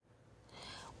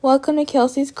Welcome to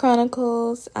Kelsey's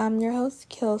Chronicles. I'm your host,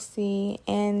 Kelsey,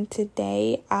 and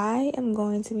today I am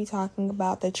going to be talking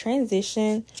about the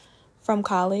transition from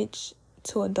college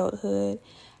to adulthood,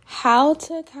 how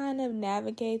to kind of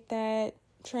navigate that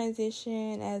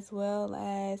transition, as well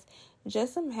as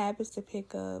just some habits to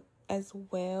pick up as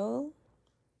well.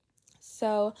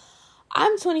 So,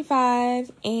 I'm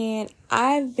 25 and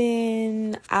I've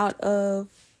been out of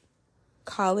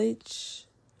college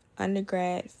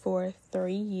undergrad for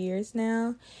 3 years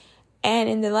now. And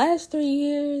in the last 3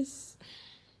 years,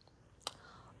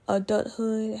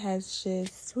 adulthood has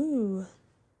just,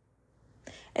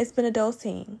 it's been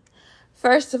adulting.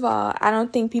 First of all, I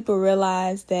don't think people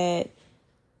realize that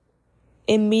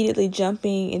immediately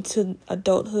jumping into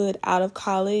adulthood out of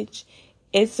college,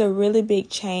 it's a really big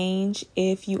change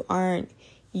if you aren't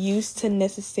used to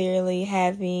necessarily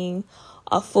having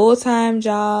a full-time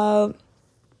job,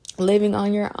 living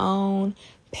on your own,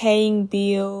 paying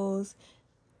bills,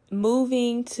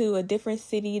 moving to a different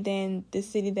city than the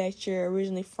city that you're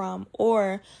originally from,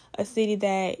 or a city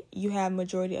that you have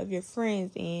majority of your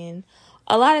friends in.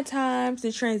 A lot of times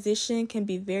the transition can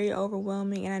be very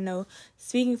overwhelming, and I know,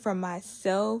 speaking for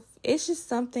myself, it's just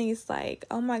something, it's like,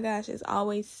 oh my gosh, it's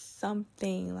always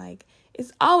something.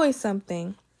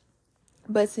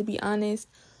 But to be honest,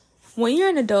 when you're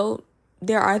an adult,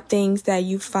 there are things that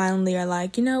you finally are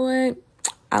like, you know what,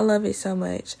 I love it so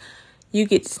much. You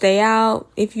get to stay out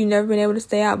if you've never been able to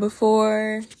stay out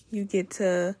before. You get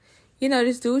to,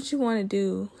 just do what you want to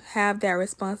do. Have that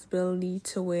responsibility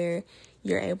to where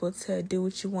you're able to do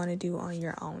what you want to do on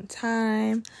your own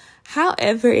time.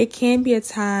 However, it can be a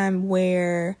time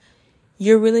where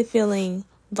you're really feeling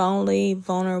lonely,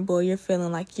 vulnerable. You're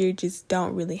feeling like you just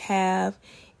don't really have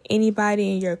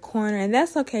anybody in your corner. And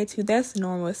that's okay too. That's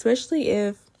normal, especially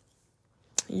if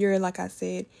you're, like I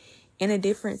said, in a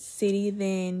different city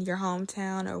than your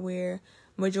hometown or where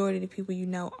majority of the people you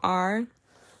know are.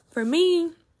 For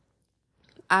me,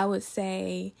 I would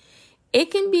say it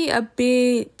can be a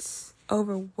bit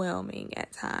overwhelming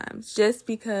at times, just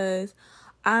because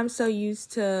I'm so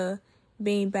used to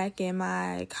being back in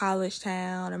my college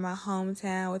town or my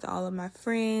hometown with all of my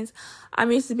friends.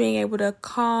 I'm used to being able to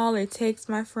call or text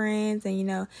my friends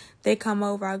and, they come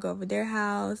over, I'll go over their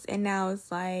house. And now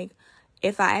it's like,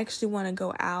 if I actually want to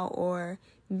go out or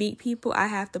meet people, I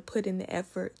have to put in the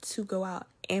effort to go out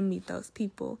and meet those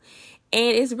people.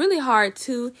 And it's really hard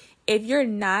too if you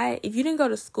didn't go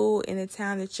to school in the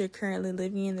town that you're currently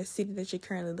living in, the city that you're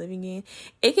currently living in.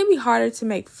 It can be harder to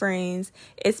make friends,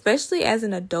 especially as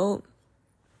an adult.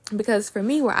 Because for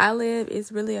me, where I live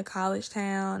is really a college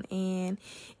town, and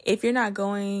if you're not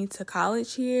going to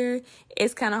college here,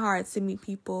 it's kind of hard to meet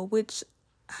people, which,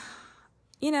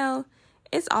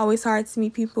 it's always hard to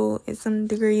meet people in some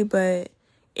degree, but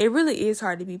it really is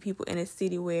hard to meet people in a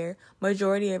city where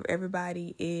majority of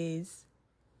everybody is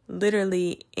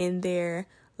literally in their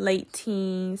late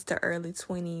teens to early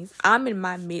 20s. I'm in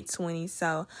my mid 20s,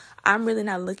 so I'm really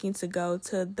not looking to go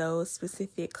to those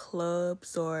specific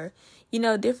clubs or,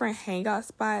 different hangout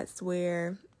spots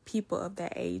where people of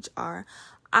that age are.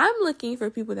 I'm looking for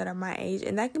people that are my age,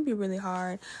 and that can be really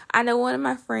hard. I know one of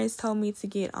my friends told me to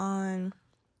get on,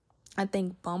 I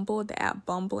think, Bumble, the app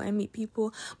Bumble, and meet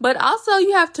people. But also,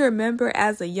 you have to remember,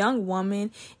 as a young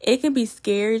woman, it can be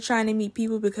scary trying to meet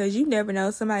people because you never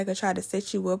know, somebody could try to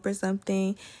set you up or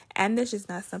something. And that's just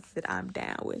not something that I'm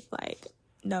down with. Like,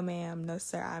 no ma'am, no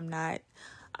sir, I'm not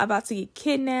about to get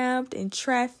kidnapped and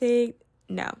trafficked.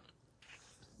 No.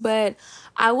 But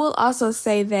I will also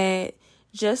say that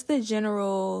just the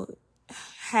general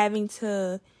having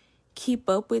to keep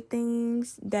up with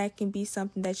things, that can be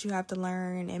something that you have to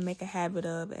learn and make a habit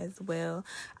of as well.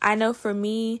 I know for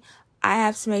me, I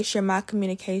have to make sure my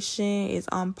communication is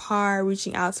on par,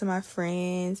 reaching out to my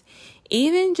friends,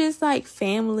 even just like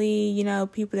family,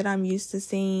 people that I'm used to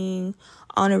seeing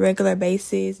on a regular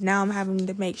basis. Now I'm having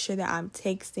to make sure that I'm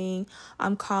texting,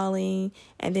 I'm calling,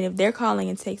 and then if they're calling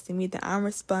and texting me, then I'm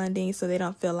responding so they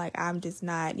don't feel like I'm just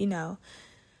not,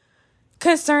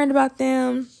 concerned about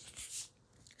them.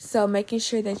 So making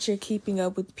sure that you're keeping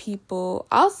up with people.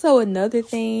 Also, another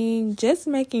thing, just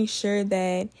making sure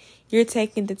that you're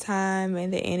taking the time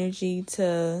and the energy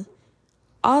to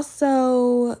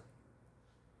also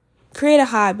create a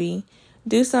hobby.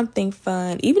 Do something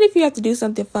fun. Even if you have to do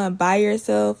something fun by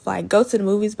yourself, like go to the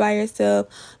movies by yourself,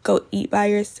 go eat by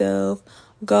yourself,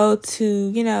 go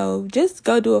to, just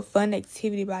go do a fun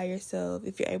activity by yourself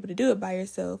if you're able to do it by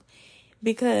yourself.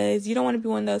 Because you don't want to be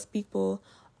one of those people,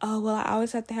 oh, well, I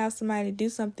always have to have somebody to do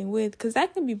something with, because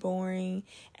that can be boring.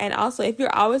 And also, if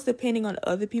you're always depending on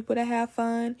other people to have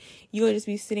fun, you'll just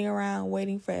be sitting around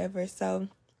waiting forever. So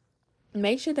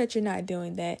make sure that you're not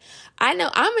doing that. I know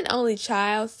I'm an only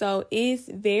child, so it's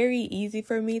very easy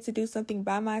for me to do something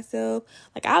by myself.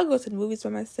 Like, I'll go to the movies by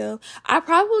myself.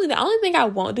 The only thing I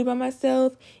won't do by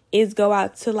myself is go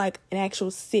out to like an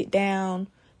actual sit down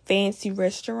fancy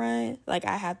restaurant. Like,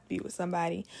 I have to be with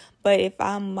somebody. But if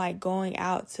I'm like going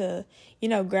out to,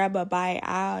 grab a bite,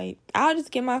 I'll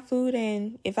just get my food,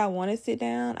 and if I want to sit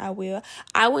down, I will.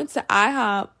 I went to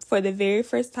IHOP for the very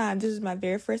first time. This was my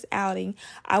very first outing.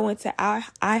 I went to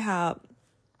IHOP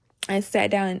and sat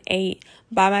down and ate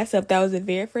by myself. That was the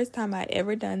very first time I'd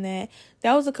ever done that.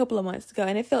 That was a couple of months ago,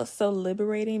 and it felt so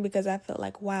liberating because I felt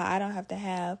like, wow, I don't have to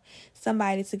have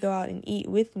somebody to go out and eat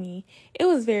with me. It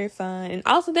was very fun. And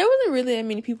also, there wasn't really that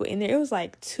many people in there. It was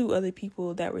like 2 other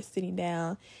people that were sitting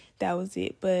down. That was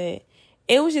it. But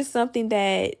it was just something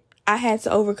that I had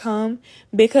to overcome,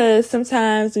 because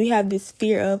sometimes we have this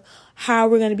fear of how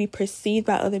we're going to be perceived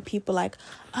by other people. Like,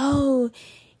 oh,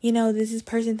 does this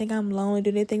person think I'm lonely?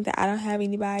 Do they think that I don't have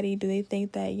anybody? Do they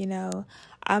think that,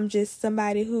 I'm just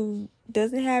somebody who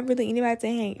doesn't have really anybody to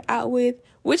hang out with?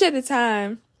 Which at the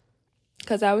time,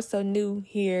 because I was so new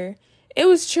here, it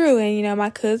was true. And, my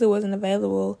cousin wasn't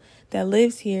available that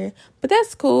lives here. But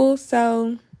that's cool.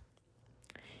 So,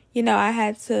 I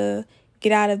had to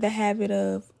get out of the habit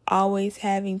of always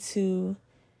having to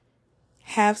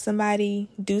have somebody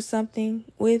do something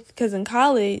with. Because in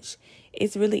college,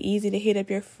 it's really easy to hit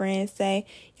up your friends, say,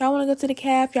 y'all want to go to the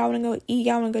cafe, y'all want to go eat,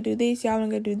 y'all want to go do this, y'all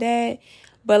want to go do that.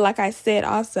 But like I said,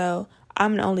 also,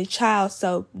 I'm an only child,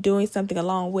 so doing something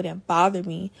alone wouldn't bother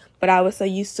me. But I was so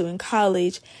used to in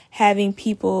college having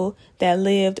people that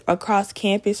lived across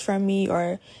campus from me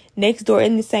or next door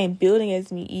in the same building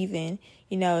as me even.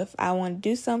 If I want to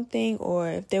do something or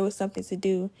if there was something to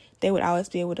do, they would always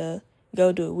be able to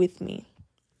go do it with me.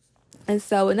 And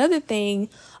so another thing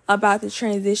about the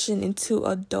transition into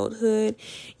adulthood,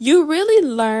 you really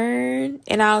learn,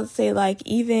 and I would say like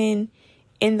even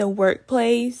in the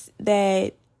workplace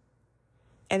and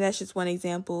that's just one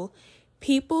example,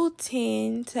 people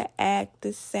tend to act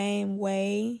the same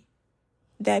way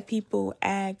that people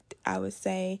act, I would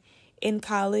say, in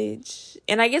college.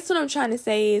 And I guess what I'm trying to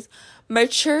say is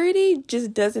maturity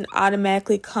just doesn't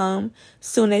automatically come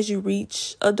soon as you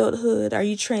reach adulthood or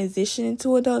you transition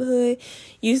into adulthood.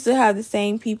 You still have the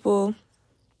same people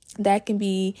that can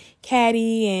be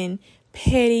catty and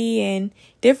petty and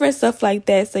different stuff like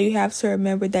that. So you have to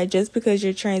remember that just because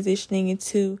you're transitioning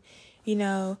into,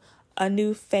 a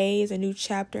new phase, a new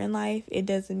chapter in life, it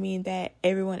doesn't mean that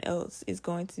everyone else is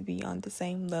going to be on the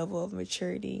same level of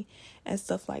maturity and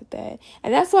stuff like that.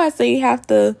 And that's why I say you have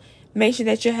to make sure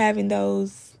that you're having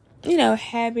those,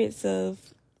 habits of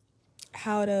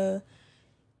how to,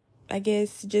 I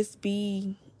guess, just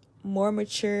be more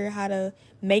mature, how to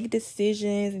make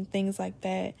decisions and things like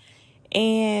that.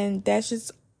 And that's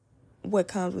just what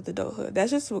comes with adulthood.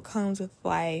 That's just what comes with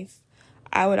life.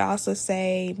 I would also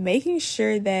say making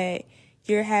sure that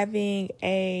you're having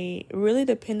a really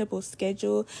dependable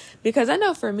schedule, because I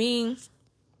know for me,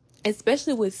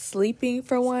 especially with sleeping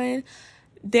for one,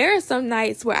 there are some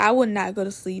nights where I would not go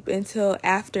to sleep until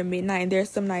after midnight, and there are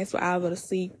some nights where I'll go to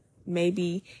sleep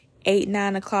maybe 8,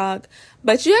 9 o'clock.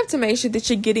 But you have to make sure that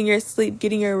you're getting your sleep,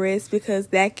 getting your rest, because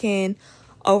that can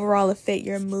overall affect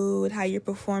your mood, how you're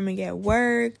performing at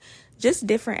work, just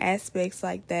different aspects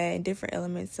like that and different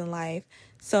elements in life.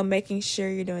 So making sure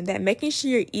you're doing that, making sure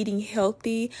you're eating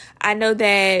healthy. I know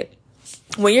that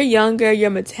when you're younger, your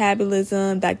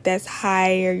metabolism, that's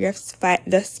higher,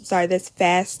 that's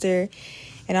faster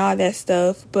and all that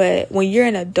stuff. But when you're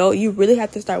an adult, you really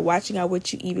have to start watching out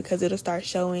what you eat, because it'll start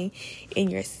showing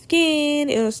in your skin.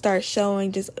 It'll start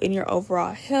showing just in your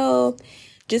overall health.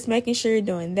 Just making sure you're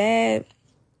doing that.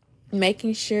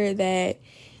 Making sure that,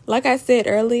 like I said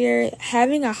earlier,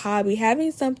 having a hobby,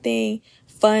 having something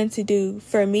fun to do.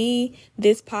 For me,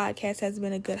 this podcast has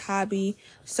been a good hobby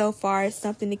so far. It's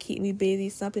something to keep me busy,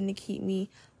 something to keep me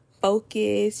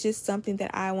focused, just something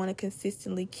that I want to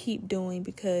consistently keep doing,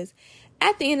 because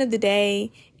at the end of the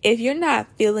day, if you're not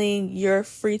filling your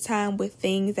free time with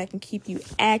things that can keep you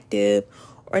active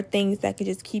or things that can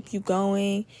just keep you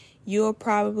going, you'll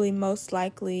probably most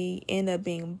likely end up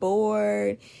being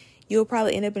bored. You'll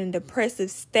probably end up in a depressive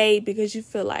state because you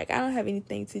feel like, I don't have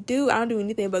anything to do. I don't do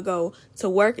anything but go to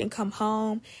work and come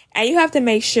home. And you have to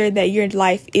make sure that your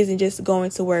life isn't just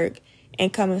going to work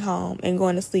and coming home and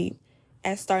going to sleep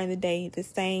and starting the day the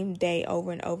same day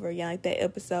over and over again, like that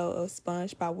episode of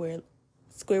SpongeBob where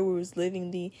where we was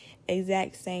living the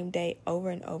exact same day over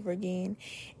and over again.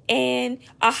 And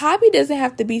a hobby doesn't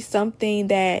have to be something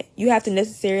that you have to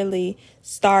necessarily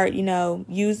start,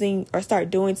 using or start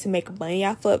doing to make money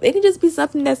off of. It can just be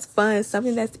something that's fun,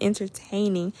 something that's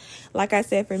entertaining. Like I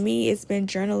said, for me, it's been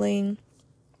journaling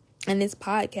and this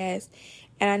podcast.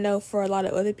 And I know for a lot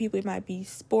of other people, it might be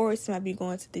sports, it might be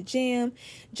going to the gym,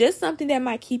 just something that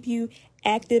might keep you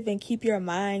active and keep your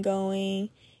mind going.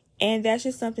 And that's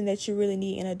just something that you really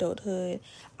need in adulthood.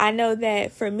 I know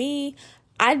that for me,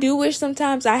 I do wish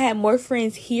sometimes I had more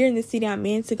friends here in the city I'm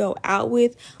in to go out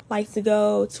with, like to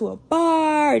go to a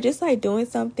bar or just like doing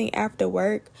something after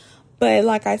work. But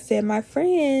like I said, my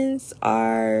friends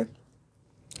they're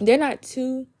not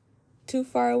too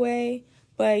far away.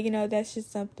 But, that's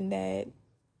just something that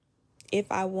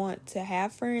if I want to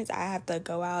have friends, I have to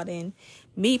go out and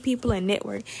meet people and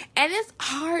network. And it's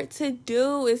hard to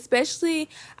do, especially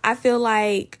I feel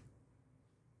like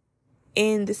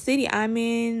in the city I'm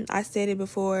in, I said it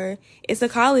before, it's a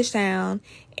college town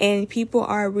and people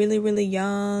are really, really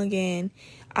young, and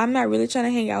I'm not really trying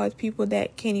to hang out with people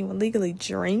that can't even legally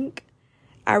drink.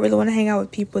 I really want to hang out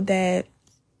with people that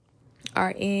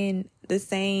are in the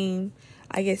same,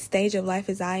 I guess, stage of life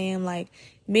as I am, like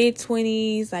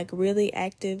mid-20s, like really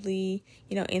actively,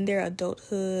 in their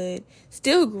adulthood,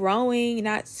 still growing,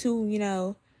 not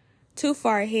too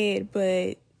far ahead,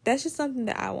 but that's just something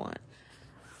that I want.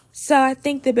 So I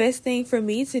think the best thing for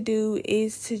me to do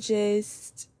is to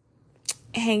just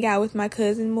hang out with my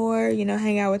cousin more,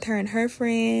 hang out with her and her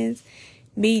friends,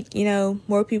 meet,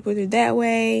 more people through that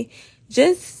way,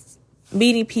 just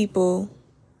meeting people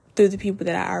through the people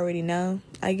that I already know,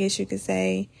 I guess you could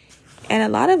say. And a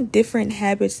lot of different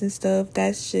habits and stuff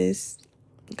that's just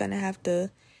gonna have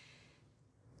to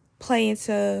play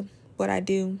into what I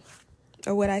do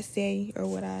or what I say or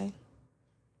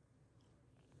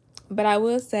But I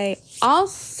will say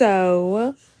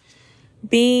also,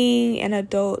 being an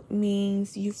adult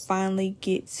means you finally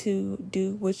get to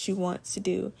do what you want to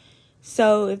do.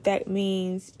 So if that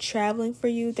means traveling for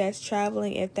you, that's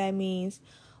traveling. If that means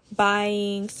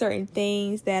buying certain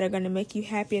things that are going to make you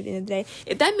happy at the end of the day,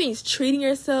 if that means treating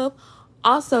yourself,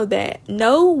 also that.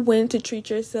 Know when to treat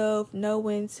yourself, know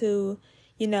when to,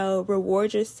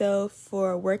 reward yourself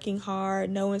for working hard,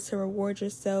 know when to reward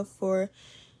yourself for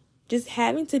just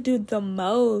having to do the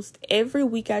most. Every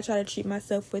week I try to treat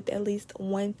myself with at least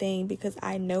one thing, because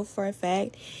I know for a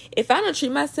fact if I don't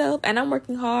treat myself and I'm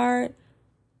working hard,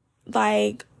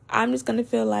 like, I'm just going to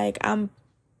feel like I'm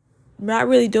not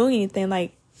really doing anything.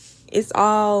 Like, it's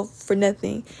all for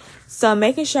nothing. So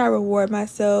making sure I reward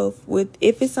myself with,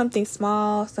 if it's something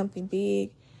small, something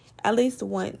big, at least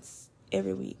once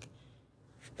every week.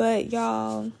 But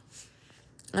y'all,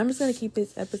 I'm just going to keep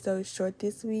this episode short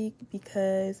this week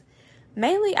because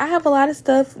mainly I have a lot of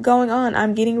stuff going on.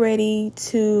 I'm getting ready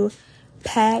to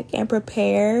pack and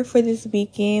prepare for this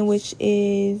weekend, which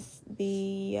is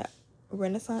the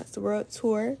Renaissance World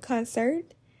Tour concert.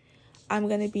 I'm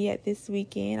going to be at this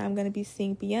weekend. I'm going to be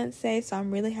seeing Beyonce, so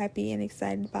I'm really happy and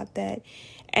excited about that.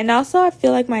 And also, I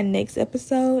feel like my next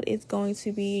episode is going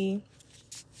to be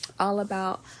all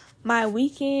about my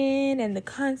weekend and the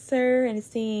concert and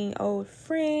seeing old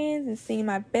friends and seeing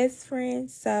my best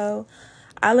friends. So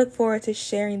I look forward to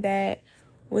sharing that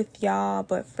with y'all.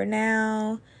 But for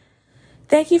now,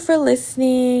 thank you for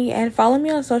listening, and follow me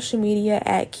on social media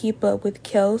at Keep Up with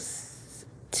Kels,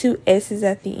 2 S's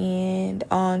at the end,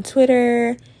 on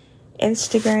Twitter,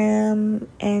 Instagram,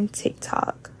 and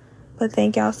TikTok. But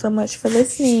thank y'all so much for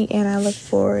listening, and I look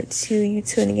forward to you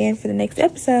tuning in for the next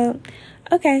episode.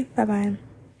 Okay, bye-bye.